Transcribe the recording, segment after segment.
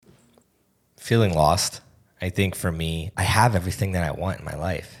Feeling lost. I think for me, I have everything that I want in my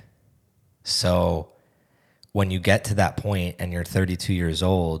life. So when you get to that point and you're 32 years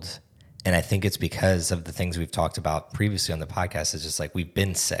old, and I think it's because of the things we've talked about previously on the podcast, it's just like we've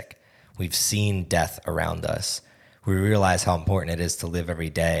been sick. We've seen death around us. We realize how important it is to live every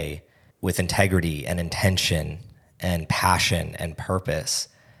day with integrity and intention and passion and purpose.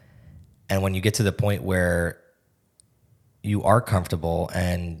 And when you get to the point where you are comfortable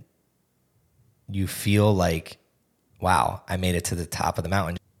and you feel like, wow, I made it to the top of the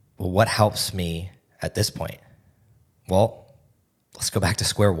mountain. Well, what helps me at this point? Well, let's go back to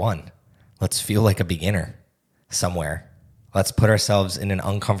square one. Let's feel like a beginner somewhere. Let's put ourselves in an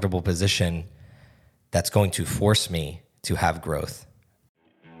uncomfortable position that's going to force me to have growth.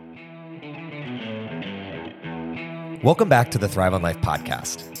 Welcome back to the Thrive on Life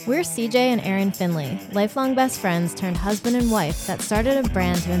podcast. We're CJ and Aaron Finley, lifelong best friends turned husband and wife that started a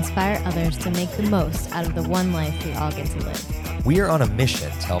brand to inspire others to make the most out of the one life we all get to live. We are on a mission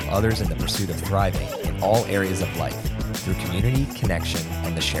to help others in the pursuit of thriving in all areas of life through community, connection,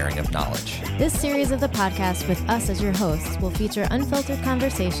 and the sharing of knowledge. This series of the podcast with us as your hosts will feature unfiltered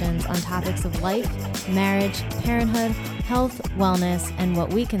conversations on topics of life, marriage, parenthood, health, wellness, and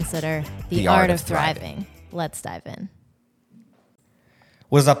what we consider the art of thriving. Let's dive in.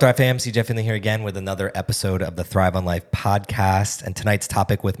 What's up, Thrive fam? CJ Finley here again with another episode of the Thrive on Life podcast. And tonight's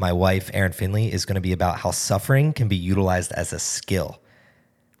topic with my wife, Erin Finley, is going to be about how suffering can be utilized as a skill.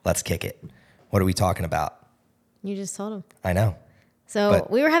 Let's kick it. What are we talking about? You just told him. I know. So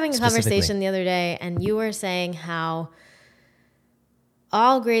we were having a conversation the other day, and you were saying how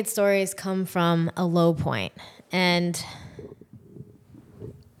all great stories come from a low point. And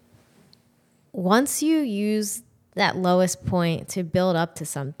once you use that lowest point to build up to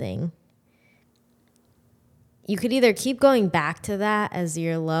something, you could either keep going back to that as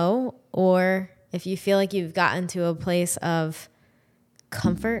your low, or if you feel like you've gotten to a place of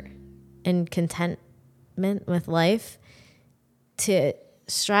comfort and contentment with life, to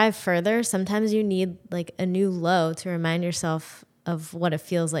strive further, sometimes you need like a new low to remind yourself of what it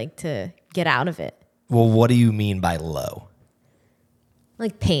feels like to get out of it. Well, what do you mean by low?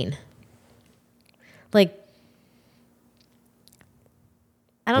 Like pain. Like,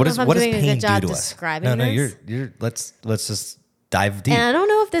 I don't know if I'm doing a good job describing this. You're let's just dive deep. And I don't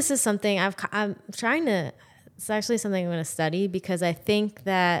know if this is something I'm trying to, it's actually something I'm going to study, because I think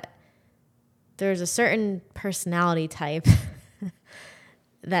that there's a certain personality type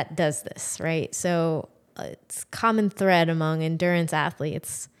that does this, right? So it's common thread among endurance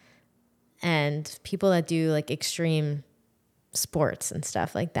athletes and people that do like extreme sports and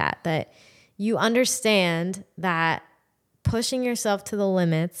stuff like that, that you understand that pushing yourself to the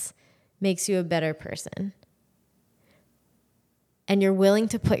limits makes you a better person. And you're willing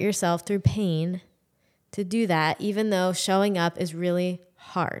to put yourself through pain to do that, even though showing up is really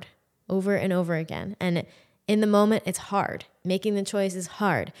hard over and over again. And in the moment, it's hard. Making the choice is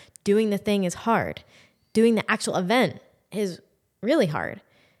hard. Doing the thing is hard. Doing the actual event is really hard.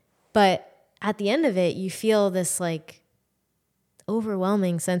 But at the end of it, you feel this like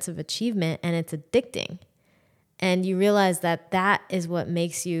overwhelming sense of achievement, and it's addicting. And you realize that that is what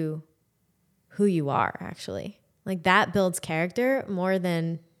makes you who you are, actually. Like that builds character more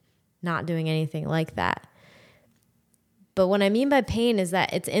than not doing anything like that. But what I mean by pain is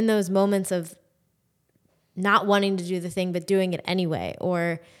that it's in those moments of not wanting to do the thing but doing it anyway,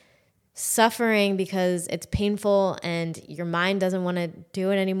 or suffering because it's painful and your mind doesn't want to do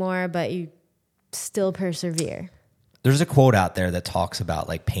it anymore, but you still persevere. There's a quote out there that talks about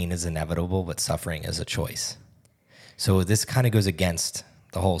like pain is inevitable, but suffering is a choice. So this kind of goes against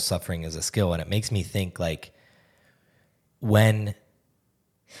the whole suffering as a skill, and it makes me think like when.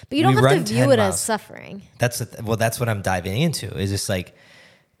 But you don't have to view it as suffering. That's what I'm diving into. Is just like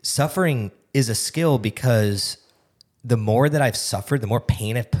suffering is a skill, because the more that I've suffered, the more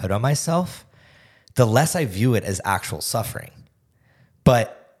pain I've put on myself, the less I view it as actual suffering.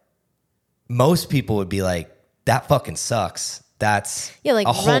 But most people would be like, that fucking sucks. That's like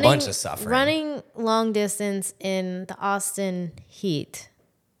a whole bunch of suffering. Running long distance in the Austin heat,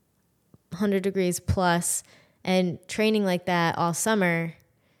 100 degrees plus, and training like that all summer,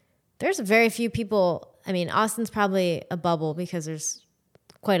 there's very few people. I mean, Austin's probably a bubble because there's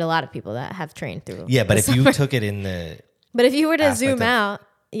quite a lot of people that have trained through. Yeah, but if you took it in the... But if you were to zoom out,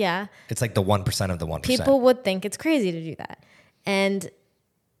 yeah. It's like the 1% of the 1%. People would think it's crazy to do that. And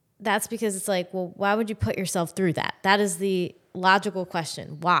that's because it's like, well, why would you put yourself through that? That is the logical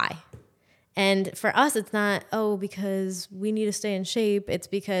question. Why? And for us, it's not, because we need to stay in shape. It's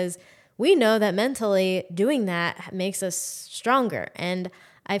because we know that mentally doing that makes us stronger. And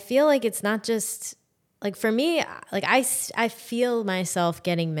I feel like it's not just like for me, like I feel myself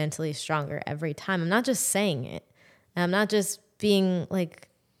getting mentally stronger every time. I'm not just saying it. I'm not just being like,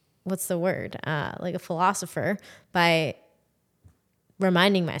 what's the word? Like a philosopher by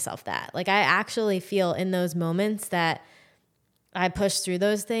reminding myself that. Like I actually feel in those moments that I push through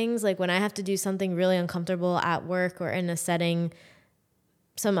those things. Like when I have to do something really uncomfortable at work or in a setting,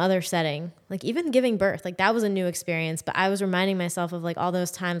 some other setting, like even giving birth, like that was a new experience, but I was reminding myself of like all those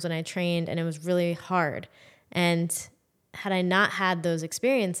times when I trained and it was really hard. And had I not had those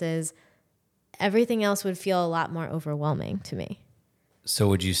experiences, everything else would feel a lot more overwhelming to me. So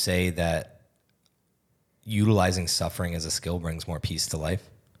would you say that utilizing suffering as a skill brings more peace to life?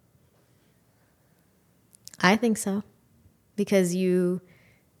 I think so. Because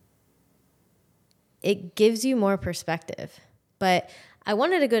it gives you more perspective. But I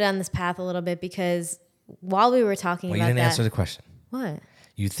wanted to go down this path a little bit because while we were talking about that. Well, you didn't answer the question. What?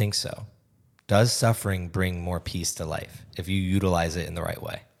 You think so. Does suffering bring more peace to life if you utilize it in the right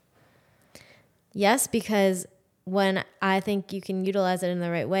way? Yes, because when I think you can utilize it in the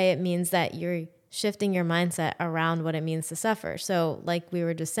right way, it means that you're shifting your mindset around what it means to suffer. So like we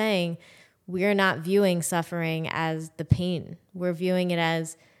were just saying, we're not viewing suffering as the pain. We're viewing it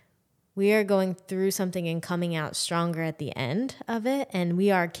as we are going through something and coming out stronger at the end of it, and we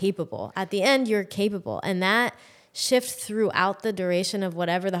are capable. At the end, you're capable. And that shift throughout the duration of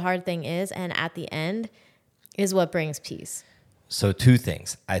whatever the hard thing is, and at the end is what brings peace. So two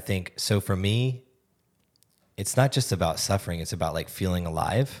things. I think, so for me, it's not just about suffering. It's about like feeling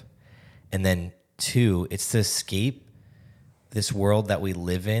alive. And then two, it's to escape this world that we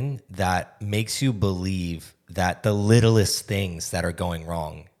live in that makes you believe that the littlest things that are going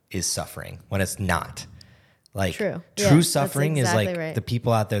wrong is suffering when it's not. Like True suffering exactly is like right. the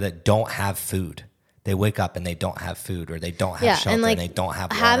people out there that don't have food. They wake up and they don't have food, or they don't have shelter and, like, they don't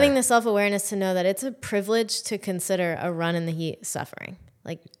have water. Having the self-awareness to know that it's a privilege to consider a run in the heat suffering.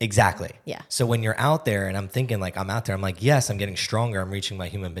 Like exactly. Yeah. So when you're out there and I'm thinking like I'm out there, I'm like, yes, I'm getting stronger. I'm reaching my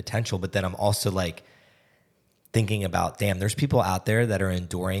human potential. But then I'm also like thinking about, damn, there's people out there that are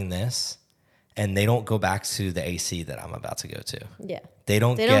enduring this and they don't go back to the AC that I'm about to go to. Yeah. They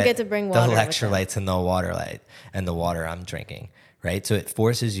don't get to bring water the electrolytes and the water I'm drinking, right? So it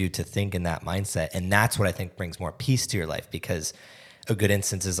forces you to think in that mindset. And that's what I think brings more peace to your life, because a good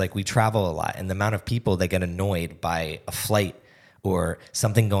instance is like we travel a lot, and the amount of people that get annoyed by a flight or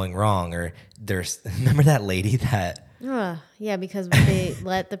something going wrong, or remember that lady that... yeah, because they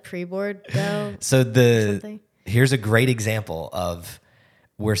let the pre-board go. So here's a great example of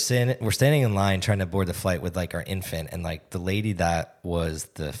we're standing in line trying to board the flight with like our infant, and like the lady that was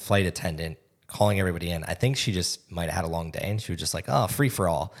the flight attendant calling everybody in. I think she just might have had a long day and she was just like, oh, free for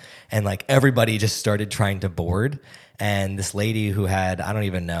all. And like everybody just started trying to board. And this lady who had, I don't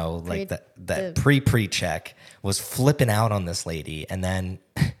even know, like that pre-check was flipping out on this lady. And then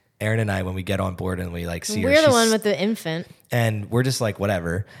Erin and I, when we get on board and we like see her, we're the one with the infant. And we're just like,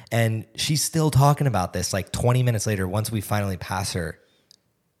 whatever. And she's still talking about this like 20 minutes later, once we finally pass her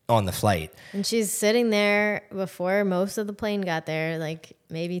on the flight. And she's sitting there before most of the plane got there, like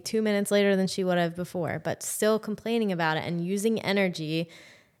maybe 2 minutes later than she would have before, but still complaining about it and using energy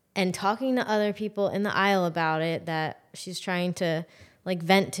and talking to other people in the aisle about it that she's trying to like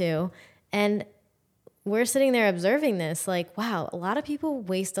vent to. And we're sitting there observing this like, wow, a lot of people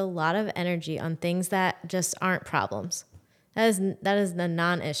waste a lot of energy on things that just aren't problems. That is the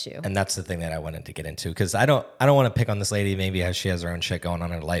non-issue. And that's the thing that I wanted to get into, because I don't want to pick on this lady. Maybe she has her own shit going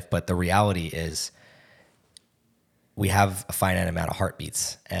on in her life, but the reality is we have a finite amount of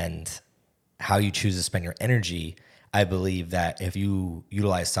heartbeats, and how you choose to spend your energy. I believe that if you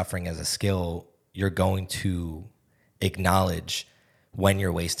utilize suffering as a skill, you're going to acknowledge when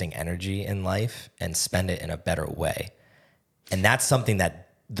you're wasting energy in life and spend it in a better way. And that's something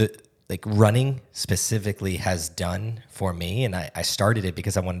that like running specifically has done for me. And I started it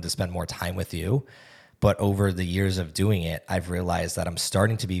because I wanted to spend more time with you. But over the years of doing it, I've realized that I'm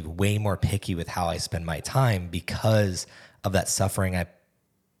starting to be way more picky with how I spend my time because of that suffering I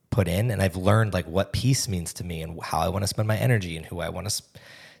put in. And I've learned like what peace means to me and how I want to spend my energy and who I want to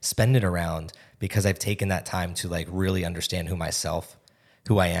spend it around, because I've taken that time to like really understand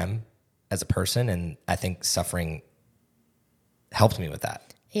who I am as a person. And I think suffering helped me with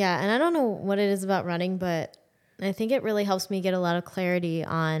that. Yeah, and I don't know what it is about running, but I think it really helps me get a lot of clarity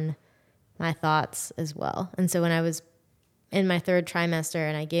on my thoughts as well. And so when I was in my third trimester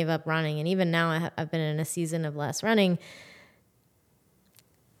and I gave up running, and even now I've been in a season of less running,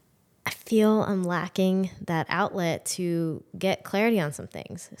 I feel I'm lacking that outlet to get clarity on some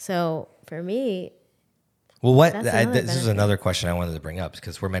things. So for me, Well, That's this is another question I wanted to bring up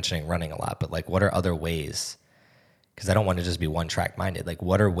because we're mentioning running a lot, but like, what are other ways? Because I don't want to just be one track minded. Like,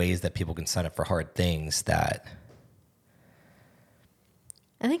 what are ways that people can sign up for hard things that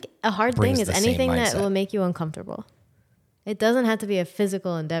I think a hard brings thing is the same anything that mindset? will make you uncomfortable. It doesn't have to be a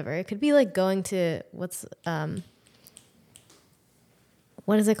physical endeavor. It could be like going to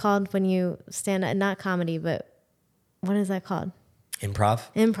what is it called when you stand up? Not comedy, but what is that called? Improv?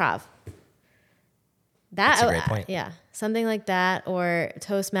 Improv. That's a great point. Yeah, something like that, or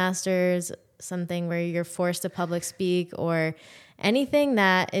Toastmasters, something where you're forced to public speak, or anything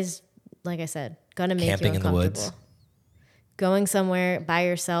that is, like I said, gonna make Camping you in the uncomfortable. woods. Going somewhere by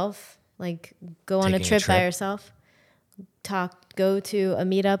yourself, like go on a Taking a trip by trip. yourself. Go to a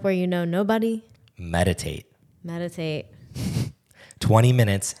meetup where you know nobody. Meditate. 20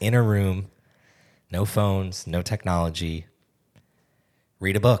 minutes in a room, no phones, no technology.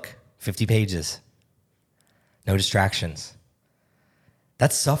 Read a book, 50 pages, no distractions.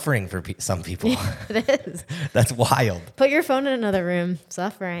 That's suffering for some people. It is. That's wild. Put your phone in another room.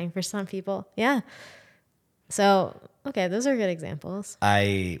 Suffering for some people. Yeah. So, okay, those are good examples.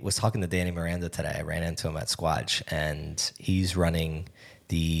 I was talking to Danny Miranda today. I ran into him at Squatch, and he's running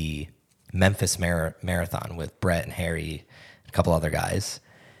the Memphis Marathon with Brett and Harry and a couple other guys.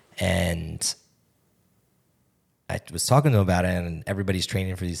 And I was talking to him about it, and everybody's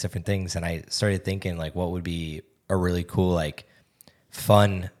training for these different things. And I started thinking, like, what would be a really cool, like,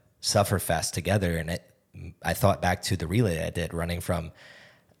 fun suffer fest together. And I thought back to the relay I did running from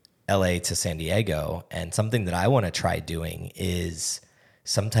LA to San Diego. And something that I want to try doing is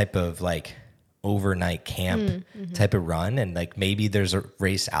some type of like overnight camp type of run. And like, maybe there's a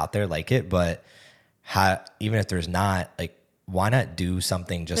race out there like it, but even if there's not, like, why not do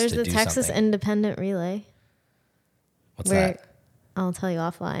something just There's to the do Texas something? Independent Relay. What's that? I'll tell you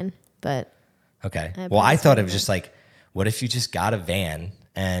offline, but Okay. I Well, I thought it participated. was just like, what if you just got a van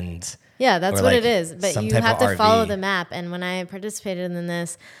and yeah, that's or what like it is. But some you type have of to follow RV. the map. And when I participated in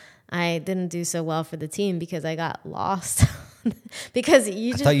this, I didn't do so well for the team because I got lost. Because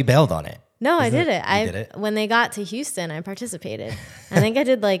I thought you bailed on it. No, I Isn't did it. You did it? When they got to Houston, I participated. I think I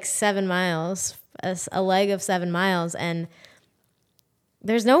did like 7 miles, a leg of 7 miles, and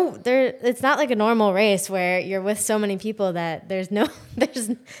it's not like a normal race where you're with so many people that there's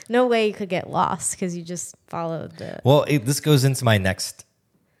no way you could get lost because you just followed the. Well, this goes into my next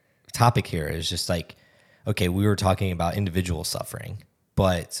topic here is just like, okay, we were talking about individual suffering,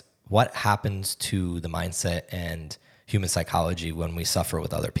 but what happens to the mindset and human psychology when we suffer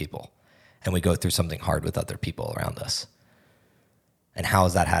with other people and we go through something hard with other people around us? And how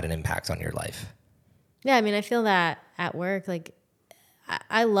has that had an impact on your life? Yeah, I mean, I feel that at work, like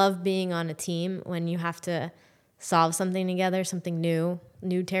I love being on a team when you have to solve something together, something new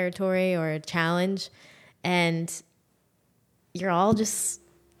territory or a challenge, and you're all just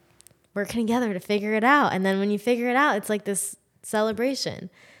working together to figure it out. And then when you figure it out, it's like this celebration.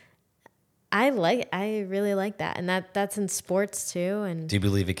 I really like that. And that's in sports too. And Do you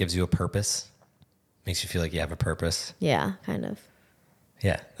believe it gives you a purpose? Makes you feel like you have a purpose? yeah, kind of.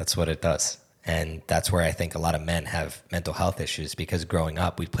 Yeah, that's what it does. And that's where I think a lot of men have mental health issues because growing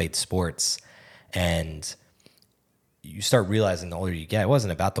up, we played sports and you start realizing the older you get, it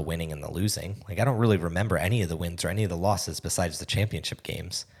wasn't about the winning and the losing. Like, I don't really remember any of the wins or any of the losses besides the championship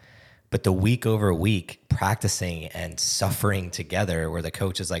games. But the week over week practicing and suffering together where the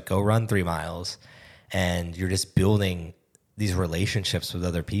coach is like, go run 3 miles. And you're just building these relationships with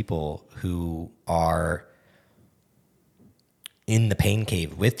other people who are in the pain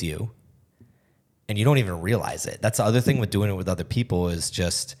cave with you. And you don't even realize it. That's the other thing with doing it with other people is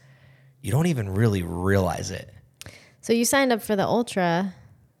just, you don't even really realize it. So you signed up for the ultra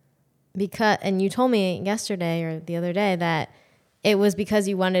and you told me yesterday or the other day that it was because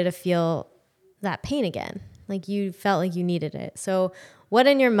you wanted to feel that pain again. Like you felt like you needed it. So what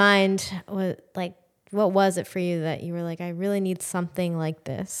in your mind was like, what was it for you that you were like, I really need something like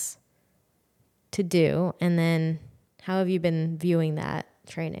this to do? And then how have you been viewing that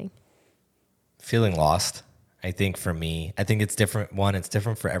training? Feeling lost. I think for me, I think it's different. One, it's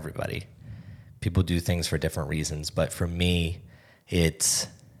different for everybody. People do things for different reasons. But for me,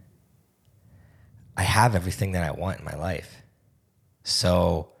 I have everything that I want in my life.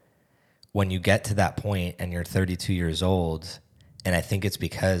 So when you get to that point and you're 32 years old, and I think it's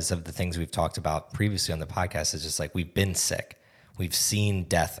because of the things we've talked about previously on the podcast, it's just like we've been sick. We've seen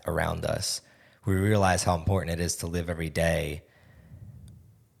death around us. We realize how important it is to live every day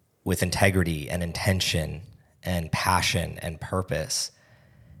with integrity and intention and passion and purpose.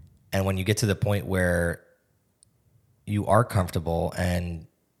 And when you get to the point where you are comfortable and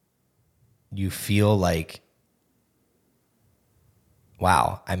you feel like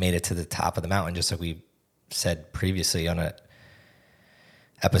wow, I made it to the top of the mountain, just like we said previously on a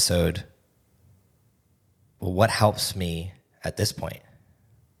episode. Well, what helps me at this point?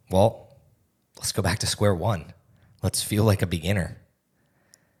 Well, let's go back to square one. Let's feel like a beginner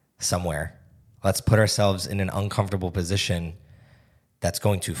somewhere. Let's put ourselves in an uncomfortable position that's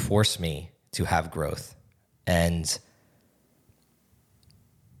going to force me to have growth. And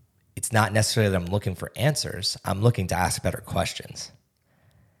it's not necessarily that I'm looking for answers. I'm looking to ask better questions.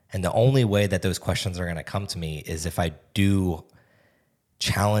 And the only way that those questions are going to come to me is if I do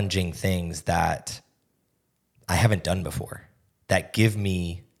challenging things that I haven't done before, that give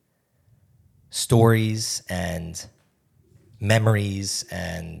me stories and memories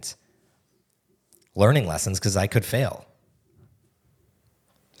and learning lessons, because I could fail.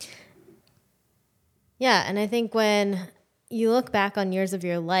 Yeah, and I think when you look back on years of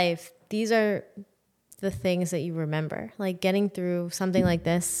your life, these are the things that you remember. Like getting through something like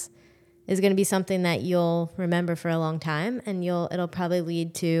this is going to be something that you'll remember for a long time, and it'll probably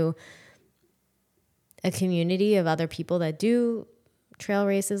lead to a community of other people that do trail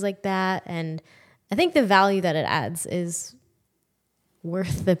races like that. And I think the value that it adds is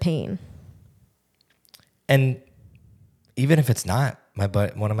worth the pain. And even if it's not,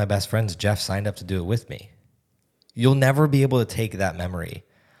 one of my best friends, Jeff, signed up to do it with me. You'll never be able to take that memory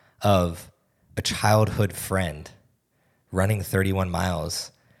of a childhood friend running 31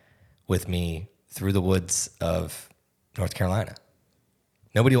 miles with me through the woods of North Carolina.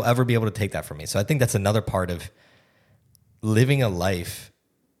 Nobody will ever be able to take that from me. So I think that's another part of living a life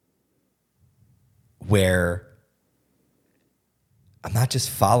where I'm not just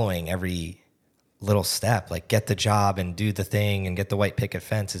following every little step, like get the job and do the thing and get the white picket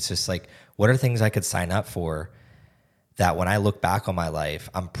fence. It's just like, what are things I could sign up for that when I look back on my life,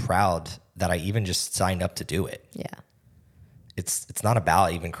 I'm proud that I even just signed up to do it. Yeah. It's not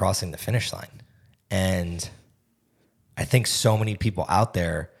about even crossing the finish line. And I think so many people out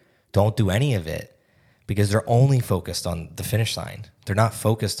there don't do any of it because they're only focused on the finish line. They're not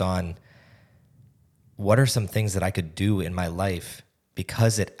focused on what are some things that I could do in my life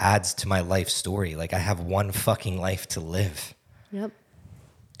because it adds to my life story. Like I have one fucking life to live. Yep.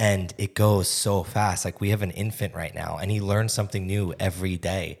 And it goes so fast. Like we have an infant right now and he learns something new every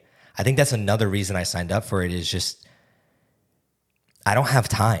day. I think that's another reason I signed up for it is just, I don't have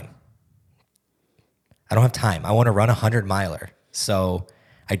time. I want to run 100-miler. So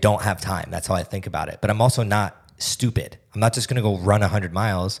I don't have time. That's how I think about it. But I'm also not stupid. I'm not just going to go run 100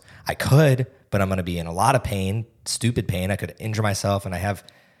 miles. I could, but I'm going to be in a lot of pain, stupid pain. I could injure myself, and I have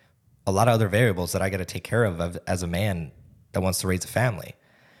a lot of other variables that I got to take care of as a man that wants to raise a family.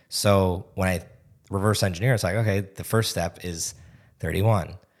 So when I reverse engineer, it's like, okay, the first step is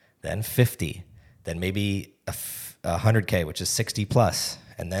 31, then 50, then maybe a 100K, which is 60 plus,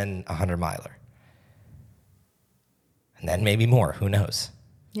 and then a 100-miler. And then maybe more, who knows?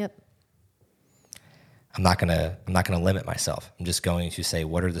 Yep. I'm not gonna limit myself. I'm just going to say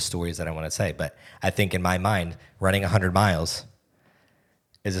what are the stories that I want to say. But I think in my mind, running 100 miles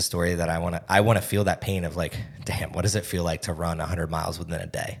is a story that I want to feel that pain of like, damn, what does it feel like to run 100 miles within a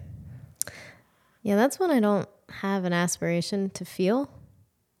day? Yeah, that's one I don't have an aspiration to feel.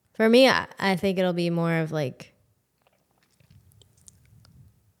 For me, I think it'll be more of like.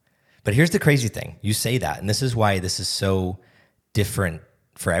 But here's the crazy thing. You say that, and this is why this is so different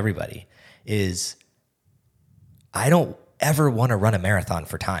for everybody, is I don't ever want to run a marathon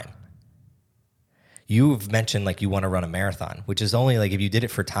for time. You've mentioned like you want to run a marathon, which is only like if you did it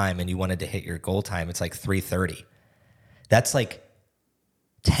for time and you wanted to hit your goal time, it's like 3:30. That's like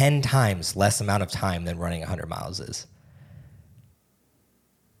 10 times less amount of time than running 100 miles is.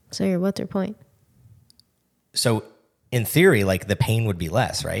 So what's your point? So in theory, like the pain would be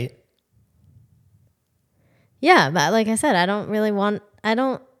less, right? Yeah, but like I said,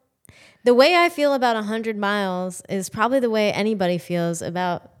 the way I feel about 100 miles is probably the way anybody feels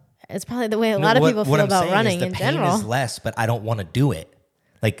about, it's probably the way a lot of people feel about running in general. The pain is less, but I don't want to do it.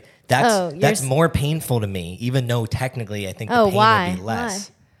 Like that's more painful to me, even though technically I think the pain would be less.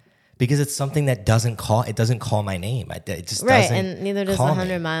 Why? Because it's something that doesn't call my name. It just doesn't. And neither does the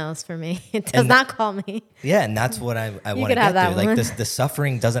 100 miles for me. It does not call me. Yeah, and that's what I want to get to. Like the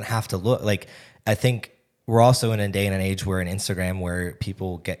suffering doesn't have to look like. I think we're also in a day and an age where in Instagram where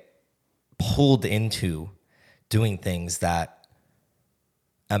people get pulled into doing things that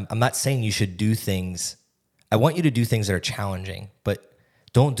I'm not saying you should do things. I want you to do things that are challenging, but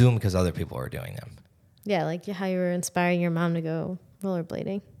don't do them because other people are doing them. Yeah, like how you were inspiring your mom to go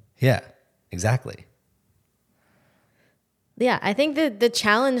rollerblading. Yeah, exactly. Yeah, I think that the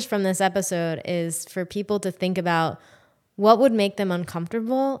challenge from this episode is for people to think about what would make them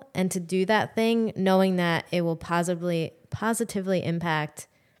uncomfortable, and to do that thing knowing that it will positively impact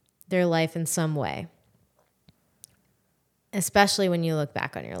their life in some way, especially when you look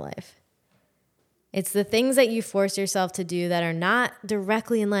back on your life. It's the things that you force yourself to do that are not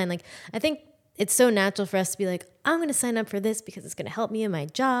directly in line. Like, I think it's so natural for us to be like, I'm going to sign up for this because it's going to help me in my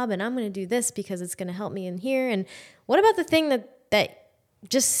job, and I'm going to do this because it's going to help me in here. And what about the thing that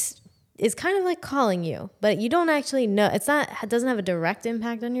just is kind of like calling you, but you don't actually know? It doesn't have a direct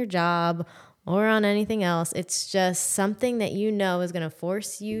impact on your job or on anything else. It's just something that you know is going to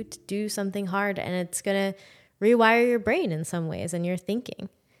force you to do something hard, and it's going to rewire your brain in some ways and your thinking.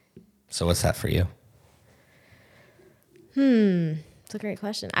 So what's that for you? It's a great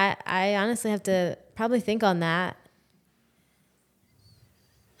question. I honestly have to probably think on that.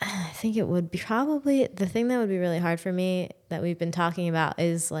 I think it would be probably the thing that would be really hard for me that we've been talking about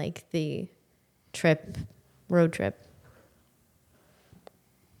is like the road trip.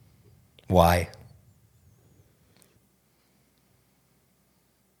 Why?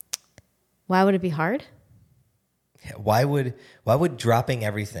 Why would it be hard? Why would dropping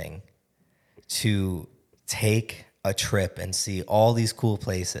everything to take a trip and see all these cool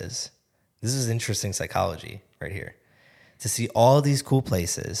places? This is interesting psychology right here. To see all these cool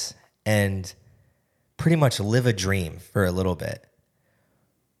places and pretty much live a dream for a little bit.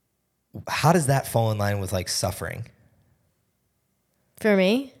 How does that fall in line with like suffering? For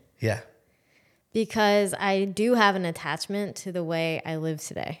me? Yeah. Because I do have an attachment to the way I live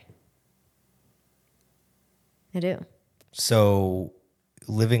today. I do. So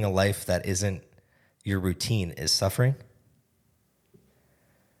living a life that isn't your routine is suffering?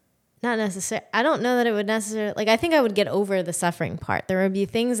 Not necessarily. I don't know that it would necessarily, like, I think I would get over the suffering part. There would be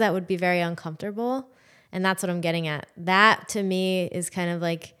things that would be very uncomfortable, and that's what I'm getting at. That to me is kind of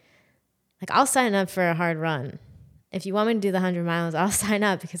like I'll sign up for a hard run. If you want me to do the 100 miles, I'll sign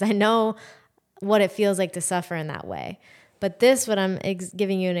up because I know what it feels like to suffer in that way. But this, what I'm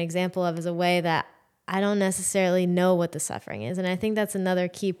giving you an example of, is a way that I don't necessarily know what the suffering is. And I think that's another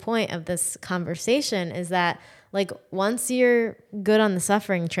key point of this conversation is that, like, once you're good on the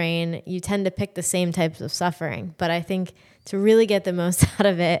suffering train, you tend to pick the same types of suffering. But I think to really get the most out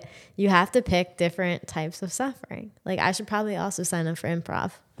of it, you have to pick different types of suffering. Like, I should probably also sign up for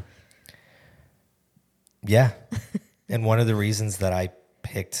improv. Yeah. And one of the reasons that I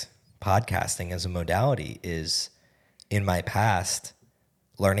picked podcasting as a modality is in my past,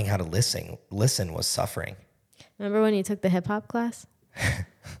 learning how to listen was suffering. Remember when you took the hip hop class?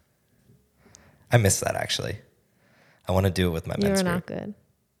 I miss that, actually. I want to do it with my men's You were group. not good.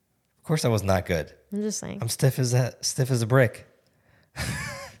 Of course I was not good. I'm just saying. I'm stiff as a brick.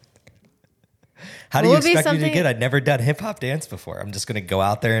 How do you expect me to get? I'd never done hip hop dance before. I'm just going to go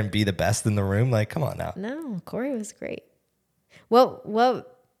out there and be the best in the room. Like, come on now. No, Corey was great. What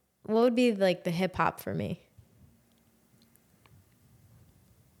would be like the hip hop for me?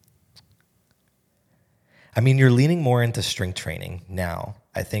 I mean, you're leaning more into strength training now.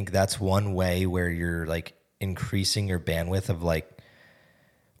 I think that's one way where you're like increasing your bandwidth of like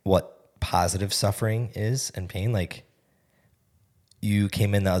what positive suffering is and pain. Like, you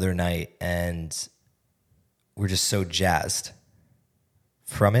came in the other night and we're just so jazzed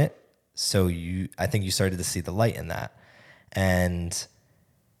from it. So I think you started to see the light in that. And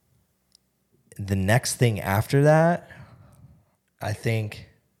the next thing after that, I think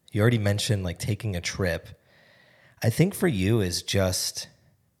you already mentioned like taking a trip. I think for you is just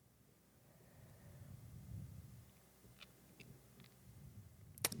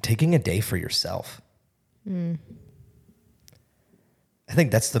taking a day for yourself. I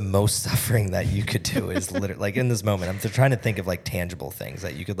think that's the most suffering that you could do is literally like in this moment. I'm trying to think of like tangible things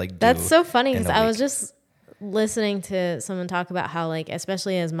that you could like do. That's so funny because I was just listening to someone talk about how, like,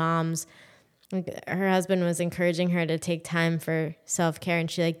 especially as moms, like, her husband was encouraging her to take time for self-care,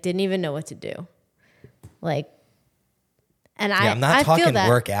 and she like didn't even know what to do. Like, and I'm not talking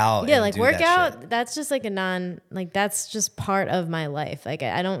work out. Yeah, like workout, that's just like that's just part of my life. Like,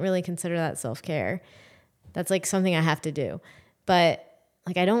 I don't really consider that self-care. That's like something I have to do. But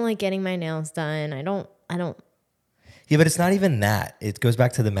like, I don't like getting my nails done. I don't. Yeah, but it's not even that. It goes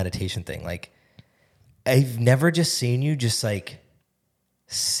back to the meditation thing. Like, I've never just seen you just like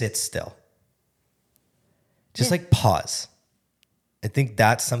sit still. Just like pause. I think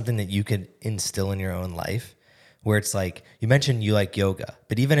that's something that you could instill in your own life where it's like, you mentioned you like yoga,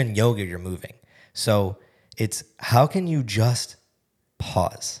 but even in yoga, you're moving. So it's how can you just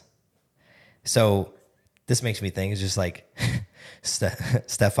pause? So this makes me think, it's just like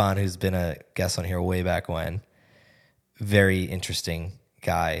Stefan, who's been a guest on here way back when, very interesting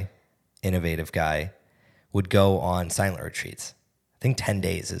guy, innovative guy, would go on silent retreats. I think 10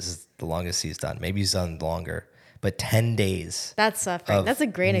 days is the longest he's done. Maybe he's done longer, but 10 days. That's suffering. That's a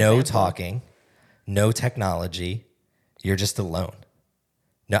great no example. talking, no technology. You're just alone.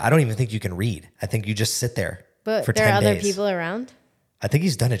 No, I don't even think you can read. I think you just sit there But for there 10 are other days. people around? I think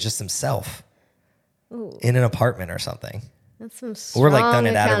he's done it just himself. Ooh, in an apartment or something. that's some strong Or like done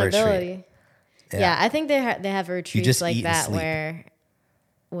it at a accountability. retreat. Yeah, I think they have retreats just like eat and that sleep.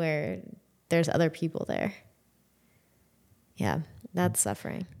 where there's other people there. Yeah, that's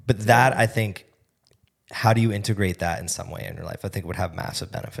suffering. But that, I think, how do you integrate that in some way in your life? I think would have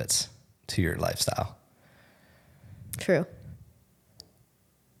massive benefits to your lifestyle. True.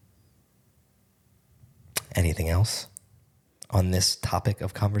 Anything else on this topic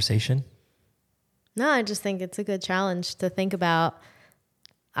of conversation? No, I just think it's a good challenge to think about.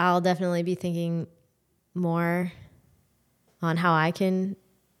 I'll definitely be thinking more on how I can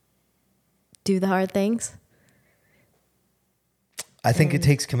do the hard things. I think it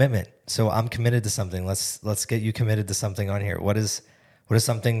takes commitment. So I'm committed to something. Let's get you committed to something on here. What is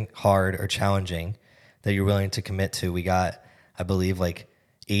something hard or challenging that you're willing to commit to? We got, I believe, like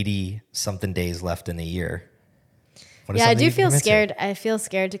 80 something days left in the year. Yeah, I do feel scared. I feel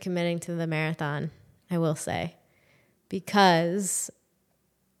scared to committing to the marathon, I will say, because,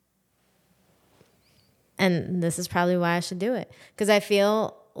 and this is probably why I should do it, because I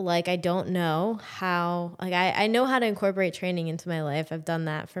feel like I don't know how, like I know how to incorporate training into my life. I've done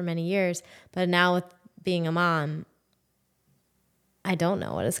that for many years, but now with being a mom, I don't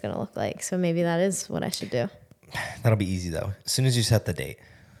know what it's going to look like. So maybe that is what I should do. That'll be easy though. As soon as you set the date,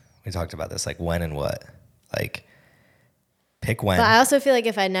 we talked about this, like when and what, like pick when. But I also feel like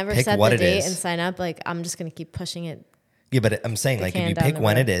if I never Pick set what the it date is. and sign up, like I'm just going to keep pushing it. Yeah, but I'm saying like if can you down pick the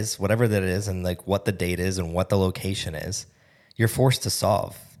when road. it is, whatever that is, and like what the date is and what the location is, you're forced to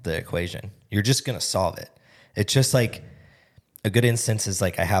solve the equation. You're just going to solve it. It's just like a good instance is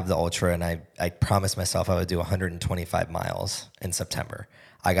like I have the ultra and I promised myself I would do 125 miles in September.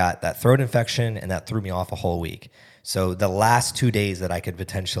 I got that throat infection and that threw me off a whole week. So the last 2 days that I could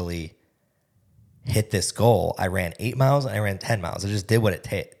potentially hit this goal, I ran 8 miles and I ran 10 miles. I just did what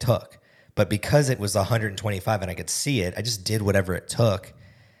it took. But because it was 125 and I could see it, I just did whatever it took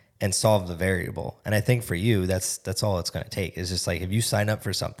and solve the variable. And I think for you, that's all it's going to take. It's just like if you sign up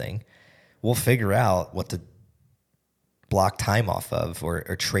for something, we'll figure out what to block time off of or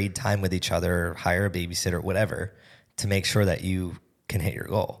trade time with each other, or hire a babysitter, whatever, to make sure that you can hit your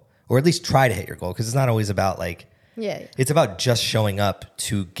goal. Or at least try to hit your goal. Because it's not always about like, Yeah. it's about just showing up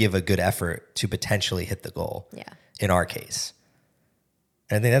to give a good effort to potentially hit the goal. Yeah. In our case.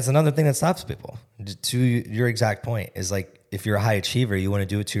 And I think that's another thing that stops people. To your exact point is like, if you're a high achiever, you want to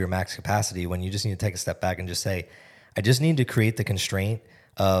do it to your max capacity when you just need to take a step back and just say, I just need to create the constraint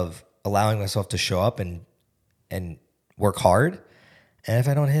of allowing myself to show up and work hard. And if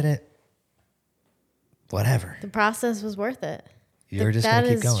I don't hit it, whatever. The process was worth it. You're just going to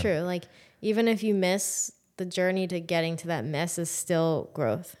keep going. That is true. Like, even if you miss, the journey to getting to that miss is still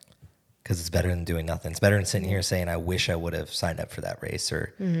growth. Because it's better than doing nothing. It's better than sitting here saying, I wish I would have signed up for that race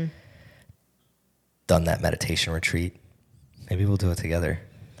or done that meditation retreat. Maybe we'll do it together.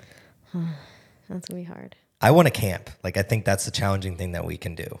 That's going to be hard. I want to camp. Like, I think that's the challenging thing that we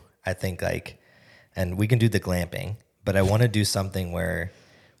can do. I think like, and we can do the glamping, but I want to do something where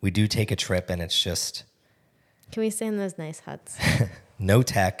we do take a trip and it's just Can we stay in those nice huts? no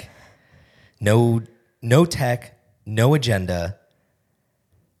tech, no tech, no agenda,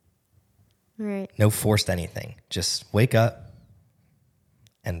 All right. no forced anything. Just wake up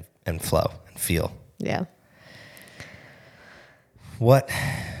and flow and feel. Yeah. What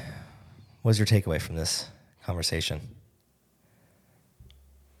was your takeaway from this conversation?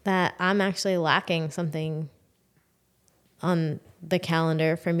 That I'm actually lacking something on the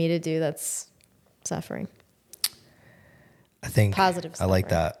calendar for me to do that's suffering. I think Positive I like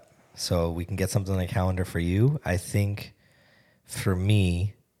suffering. that. So we can get something on the calendar for you. I think for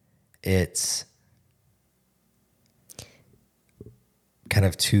me, it's kind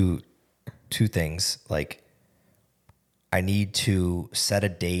of two things. Like I need to set a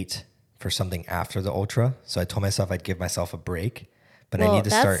date for something after the ultra. So I told myself I'd give myself a break, but I need to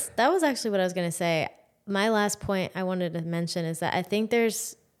start. That was actually what I was going to say. My last point I wanted to mention is that I think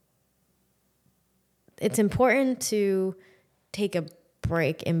it's important to take a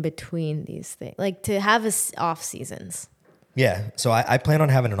break in between these things, like to have off seasons. Yeah. So I plan on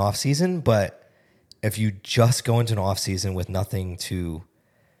having an off season, but if you just go into an off season with nothing to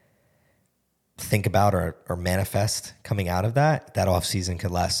think about or manifest coming out of that off season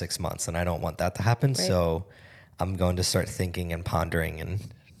could last 6 months, and I don't want that to happen. Right. So I'm going to start thinking and pondering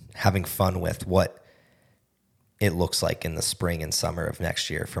and having fun with what it looks like in the spring and summer of next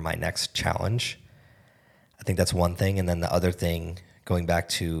year for my next challenge. I think that's one thing. And then the other thing, going back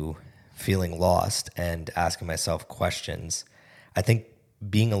to feeling lost and asking myself questions, I think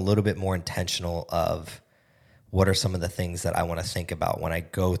being a little bit more intentional of what are some of the things that I want to think about when I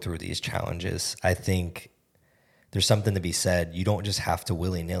go through these challenges. I think there's something to be said. You don't just have to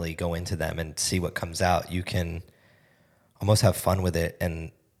willy-nilly go into them and see what comes out. You can almost have fun with it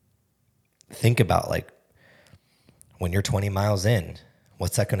and think about, like, when you're 20 miles in,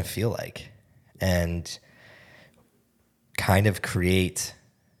 what's that going to feel like? And kind of create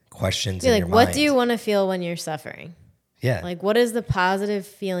questions in your mind. What do you want to feel when you're suffering? Yeah. Like, what is the positive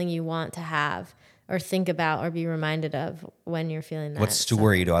feeling you want to have or think about or be reminded of when you're feeling that? What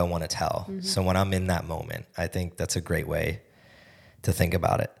story do I want to tell? Mm-hmm. So when I'm in that moment, I think that's a great way to think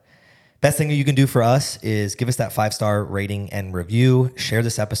about it. Best thing that you can do for us is give us that 5-star rating and review. Share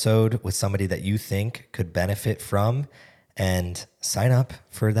this episode with somebody that you think could benefit from, and sign up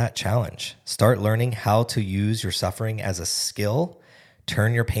for that challenge. Start learning how to use your suffering as a skill,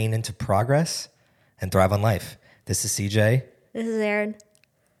 turn your pain into progress, and thrive on life. This is CJ. This is Aaron.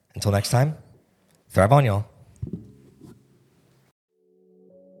 Until next time, thrive on, y'all.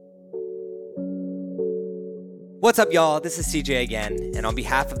 What's up, y'all? This is CJ again, and on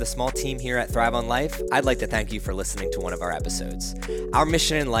behalf of the small team here at Thrive on Life, I'd like to thank you for listening to one of our episodes. Our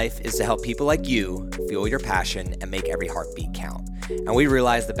mission in life is to help people like you fuel your passion and make every heartbeat count. And we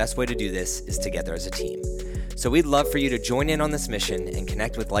realize the best way to do this is together as a team. So we'd love for you to join in on this mission and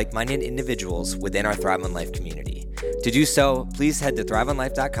connect with like-minded individuals within our Thrive on Life community. To do so, please head to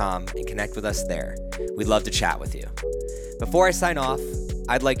thriveonlife.com and connect with us there. We'd love to chat with you. Before I sign off,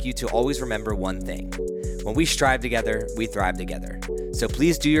 I'd like you to always remember one thing. When we strive together, we thrive together. So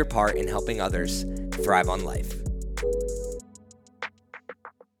please do your part in helping others thrive on life.